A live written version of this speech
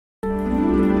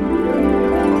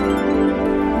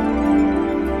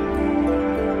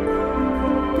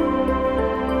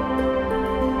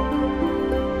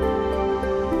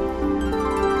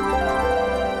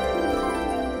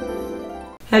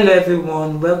Hello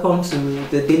everyone, welcome to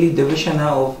the daily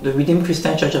devotional of the Redeemed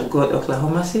Christian Church of God,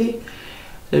 Oklahoma City.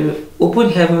 The Open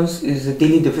Heavens is a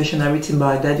daily devotional written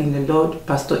by our Daddy in the Lord,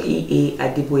 Pastor E.A.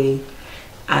 Adeboye.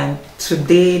 And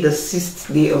today, the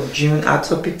 6th day of June, our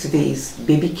topic today is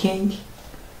Baby King.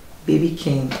 Baby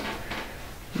King.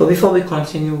 But before we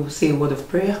continue, we'll say a word of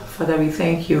prayer. Father, we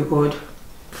thank you, God,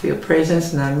 for your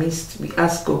presence in our midst. We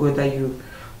ask, oh God, that you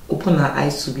open our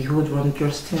eyes to behold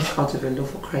wondrous things out of your love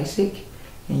for Christ's sake.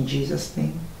 In Jesus'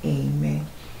 name, amen.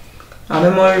 Our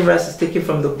memory verse is taken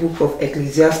from the book of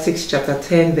Ecclesiastes chapter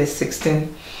 10 verse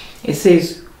 16. It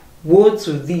says, "Woe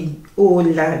to thee, O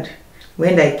land,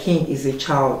 when thy king is a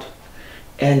child,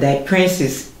 and thy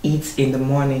princes eat in the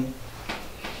morning."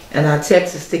 And our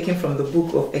text is taken from the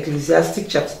book of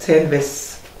Ecclesiastes chapter 10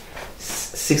 verse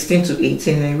 16 to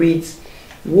 18, and it reads,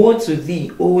 "Woe to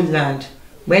thee, O land,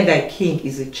 when thy king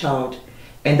is a child,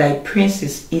 and thy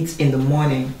princes eat in the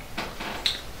morning.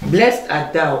 Blessed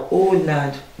art thou, O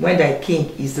land, when thy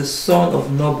king is the son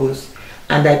of nobles,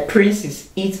 and thy princes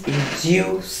eat in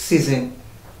due season,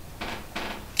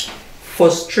 for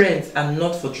strength and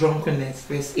not for drunkenness."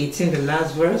 Verse 18, the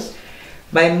last verse.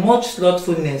 "By much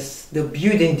slothfulness the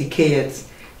building decayeth,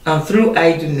 and through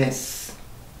idleness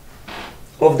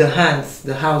of the hands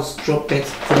the house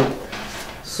droppeth through."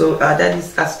 So that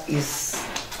is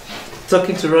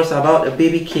talking to us about a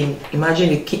baby king.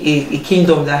 Imagine a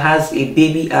kingdom that has a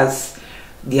baby as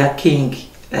their king,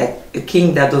 like a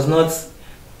king that does not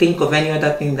think of any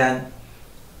other thing than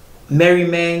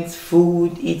merriment,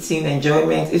 food, eating,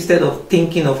 enjoyment, instead of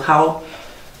thinking of how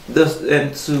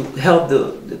to help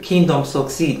the kingdom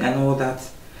succeed and all that.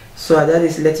 So that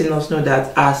is letting us know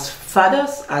that as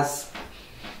fathers, as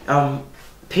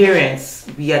parents,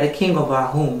 we are the king of our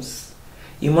homes.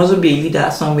 You mustn't be a leader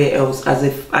somewhere else. As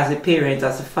a parent,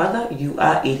 as a father, you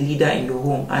are a leader in your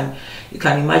home. And you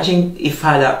can imagine a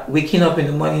father waking up in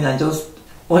the morning and just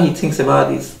all he thinks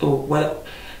about is, oh,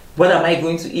 what am I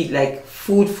going to eat? Like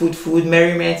food,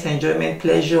 merriment, enjoyment,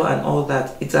 pleasure, and all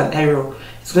that. It's an error.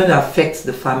 It's going to affect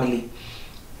the family.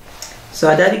 So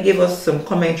our daddy gave us some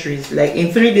commentaries. Like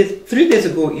in 3 days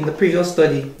ago in the previous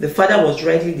study, the father was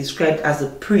rightly described as a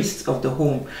priest of the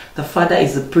home. The father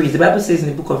is a priest. The Bible says in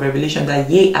the book of Revelation that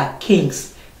ye are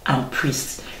kings and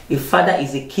priests. A father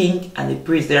is a king and a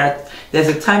priest. There's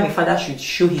a time a father should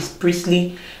show his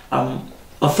priestly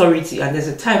authority, and there's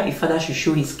a time a father should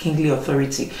show his kingly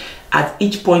authority. At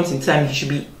each point in time, he should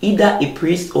be either a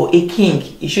priest or a king.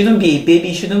 He shouldn't be a baby.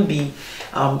 He shouldn't be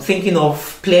thinking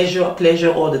of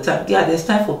pleasure all the time. Yeah, there's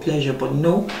time for pleasure, but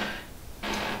no,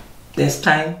 there's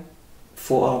time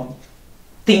for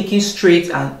thinking straight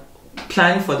and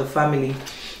planning for the family.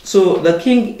 So the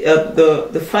king,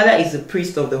 the father is the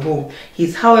priest of the home.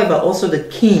 He's, however, also the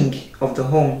king of the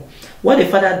home. What the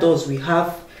father does, we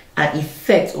have an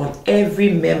effect on every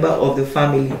member of the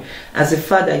family. As a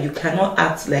father, you cannot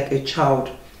act like a child.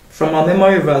 From our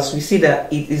memory verse, we see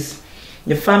that it is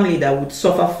the family that would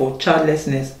suffer for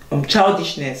childishness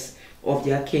of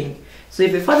their king. So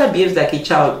if a father behaves like a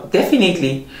child,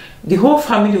 definitely the whole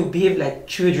family will behave like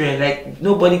children. Like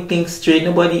nobody thinks straight,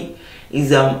 nobody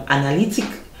is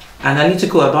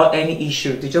analytical about any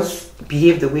issue. They just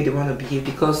behave the way they want to behave,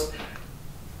 because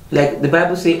like the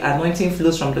Bible says, anointing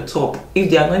flows from the top.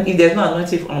 If there's no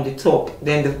anointing on the top,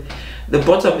 then the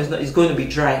bottom is going to be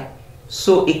dry.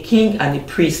 So a king and a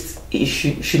priest, it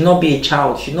should not be a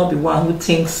child, should not be one who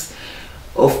thinks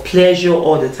of pleasure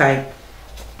all the time.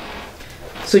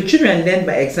 So children learn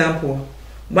by example.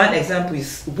 One example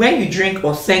is when you drink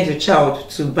or send your child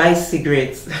to buy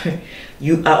cigarettes,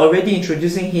 you are already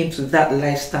introducing him to that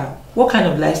lifestyle. What kind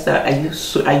of lifestyle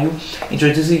are you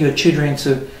introducing your children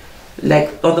to?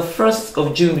 Like on the 1st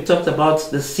of June, we talked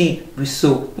about the seed we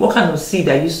sow. What kind of seed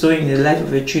are you sowing in the life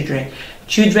of your children?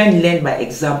 Children learn by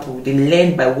example. They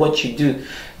learn by what you do.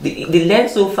 They learn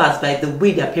so fast by the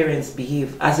way their parents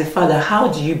behave. As a father, how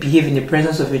do you behave in the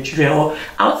presence of your children or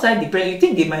outside the presence? You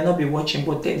think they might not be watching,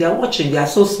 but they are watching. They are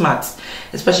so smart,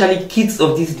 especially kids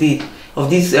of this day, of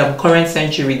this current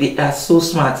century. They are so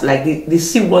smart. Like they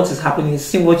see what is happening, they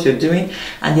see what you're doing,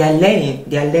 and they are learning.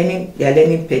 They are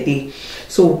learning per day.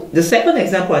 So the second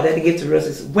example I dedicate to us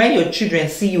is when your children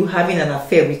see you having an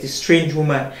affair with a strange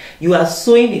woman, you are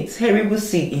sowing a terrible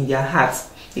seed in their hearts.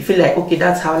 You feel like, okay,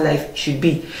 that's how life should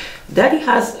be. Daddy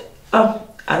has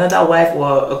another wife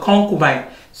or a concubine,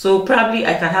 so probably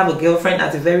I can have a girlfriend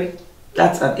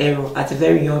that's an error at a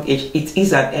very young age. It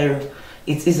is an error.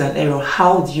 It is an error.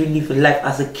 How do you live a life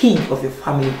as a king of your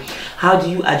family? How do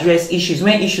you address issues?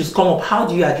 When issues come up, how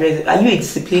do you address it? Are you a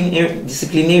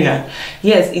disciplinarian?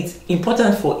 Yes, it's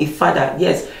important for a father,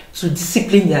 yes, to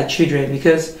discipline their children,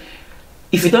 because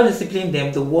If you don't discipline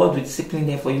them, the world will discipline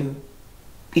them for you.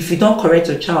 If you don't correct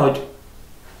your child,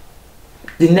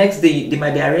 the next day they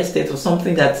might be arrested for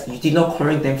something that you did not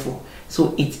correct them for.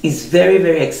 So it is very,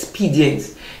 very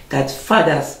expedient that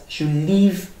fathers should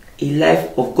live a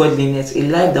life of godliness, a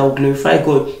life that will glorify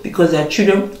God, because their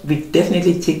children will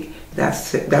definitely take that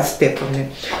step from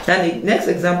them. And the next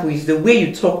example is the way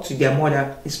you talk to their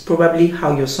mother is probably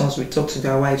how your sons will talk to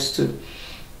their wives too.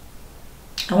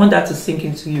 I want that to sink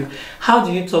into you. How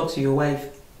do you talk to your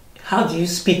wife? How do you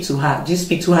speak to her? Do you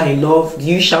speak to her in love? Do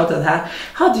you shout at her?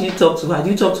 How do you talk to her?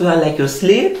 Do you talk to her like your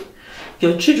slave?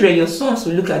 Your children, your sons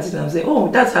will look at it and say,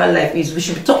 oh, that's how life is. We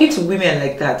should be talking to women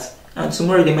like that. And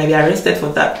tomorrow they might be arrested for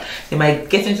that. They might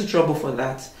get into trouble for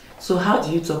that. So how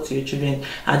do you talk to your children?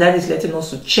 And that is letting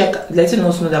us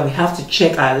know that we have to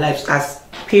check our lives as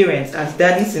parents, as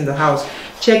daddies in the house.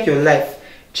 Check your life.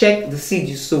 Check the seed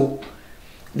you sow.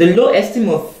 The low esteem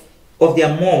of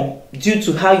their mom due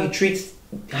to how you treat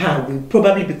her will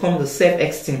probably become the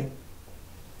self-esteem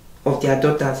of their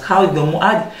daughters. How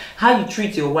you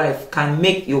treat your wife can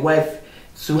make your wife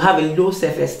to have a low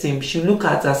self-esteem. She look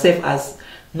at herself as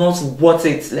not worth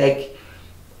it. Like,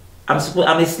 I'm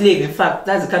a slave. In fact,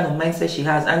 that's the kind of mindset she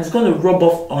has, and it's going to rub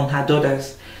off on her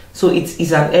daughters. So it's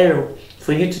an error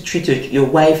for you to treat your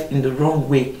wife in the wrong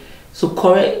way. So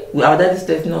our dad is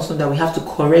letting us know that we have to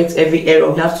correct every error.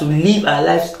 We have to live our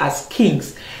lives as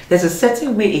kings. There's a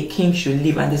certain way a king should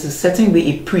live, and there's a certain way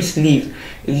a priest live.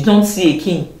 If you don't see a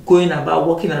king going about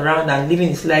walking around and living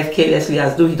his life carelessly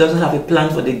as though he doesn't have a plan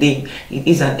for the day, it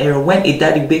is an error. When a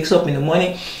daddy wakes up in the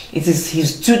morning, it is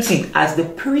his duty as the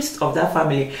priest of that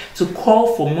family to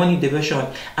call for morning devotion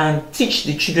and teach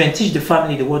the children, teach the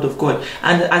family the word of God.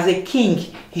 And as a king,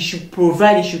 he should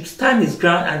stand his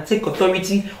ground and take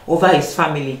authority over his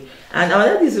family. And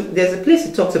there's a place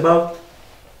he talks about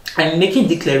and making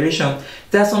declaration.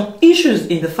 There are some issues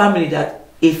in the family that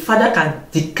a father can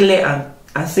declare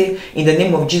and say, in the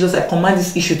name of Jesus, I command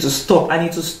this issue to stop. I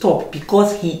need to stop,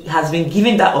 because he has been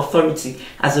given that authority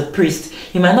as a priest.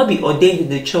 He might not be ordained in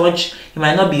the church, he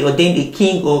might not be ordained a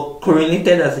king or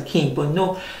coronated as a king, but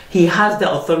no, he has that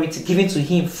authority given to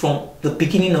him from the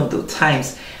beginning of the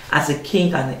times as a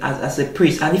king and as a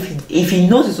priest. And if he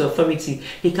knows his authority,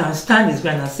 he can stand his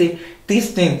ground and say,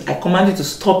 this thing, I command it to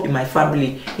stop in my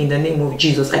family in the name of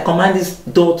Jesus. I command this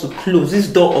door to close, this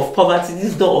door of poverty,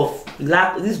 this door of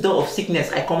lack, this door of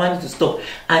sickness, I command it to stop.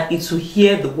 And it will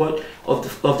hear the word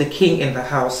of the king in the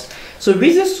house. So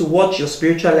reasons to watch your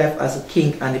spiritual life as a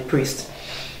king and a priest.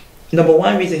 Number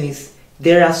one reason is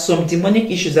there are some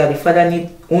demonic issues that the father need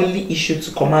only issue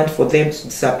to command for them to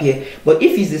disappear. But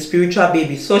if he's a spiritual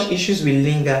baby, such issues will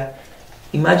linger.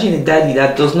 Imagine a daddy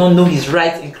that does not know his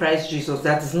right in Christ Jesus,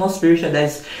 that is not spiritual, that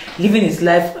is living his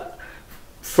life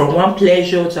from one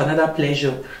pleasure to another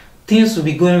pleasure. Things will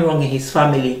be going wrong in his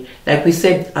family. Like we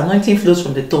said, anointing flows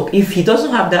from the top. If he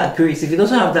doesn't have that grace, if he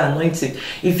doesn't have that anointing,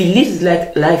 if he lives his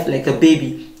life like a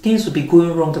baby, things will be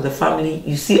going wrong to the family.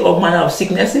 You see all manner of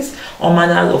sicknesses, all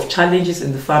manner of challenges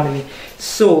in the family.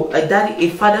 So a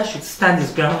father should stand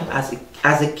his ground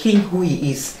as a king who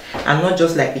he is, and not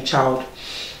just like a child.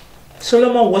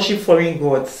 Solomon worshipped foreign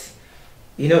gods.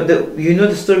 You know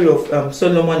the story of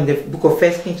Solomon in the book of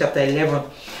 1 Kings chapter 11.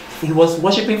 He was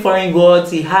worshipping foreign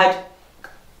gods. He had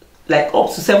like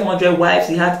up to 700 wives.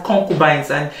 He had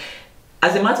concubines, and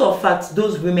as a matter of fact,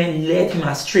 those women led him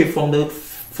astray from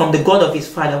the God of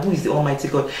his father, who is the Almighty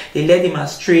God. They led him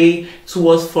astray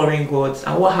towards foreign gods.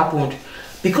 And what happened?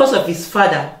 Because of his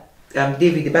father,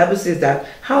 David, the Bible says that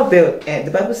howbeit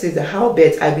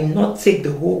I will not take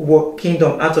the whole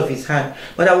kingdom out of his hand,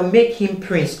 but I will make him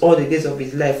prince all the days of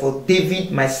his life for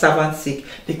David my servant's sake.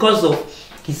 Because of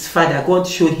his father, God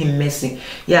showed him mercy.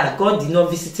 Yeah, God did not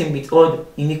visit him with all the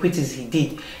iniquities he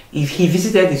did. If he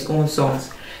visited his own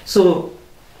sons. So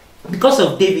because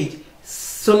of David,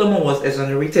 Solomon was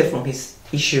exonerated from his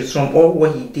issues, from all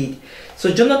what he did.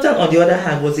 So Jonathan, on the other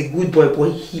hand, was a good boy,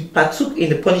 but he partook in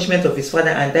the punishment of his father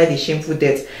and died a shameful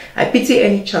death. I pity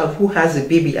any child who has a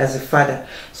baby as a father.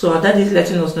 So that is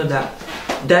letting us know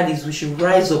that is, we should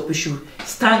rise up, we should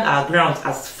stand our ground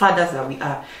as fathers that we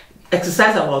are,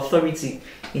 exercise our authority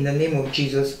in the name of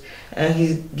Jesus. And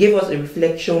he gave us a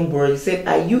reflection board. He said,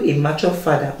 are you a mature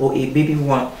father or a baby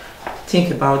one?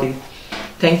 Think about it.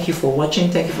 Thank you for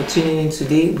watching. Thank you for tuning in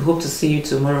today. We hope to see you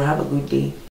tomorrow. Have a good day.